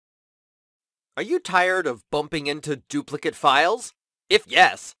Are you tired of bumping into duplicate files? If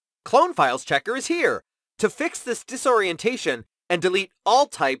yes, Clone Files Checker is here to fix this disorientation and delete all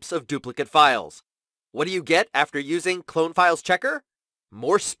types of duplicate files. What do you get after using Clone Files Checker?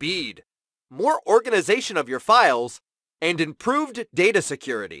 More speed, more organization of your files, and improved data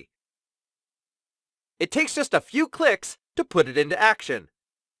security. It takes just a few clicks to put it into action.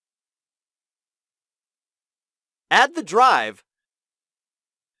 Add the drive,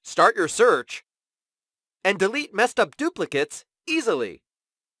 start your search, and delete messed up duplicates easily.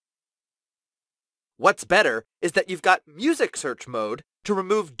 What's better is that you've got music search mode to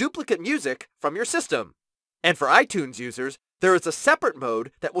remove duplicate music from your system. And for iTunes users, there is a separate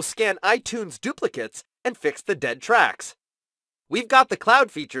mode that will scan iTunes duplicates and fix the dead tracks. We've got the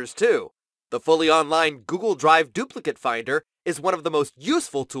cloud features too. The fully online Google Drive Duplicate Finder is one of the most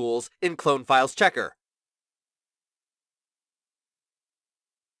useful tools in Clone Files Checker.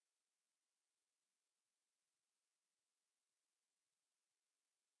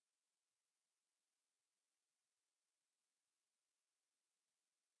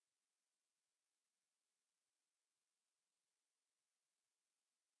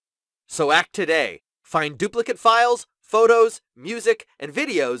 So act today. Find duplicate files, photos, music, and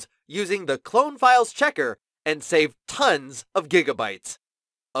videos using the Clone Files Checker and save tons of gigabytes.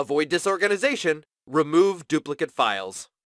 Avoid disorganization, remove duplicate files.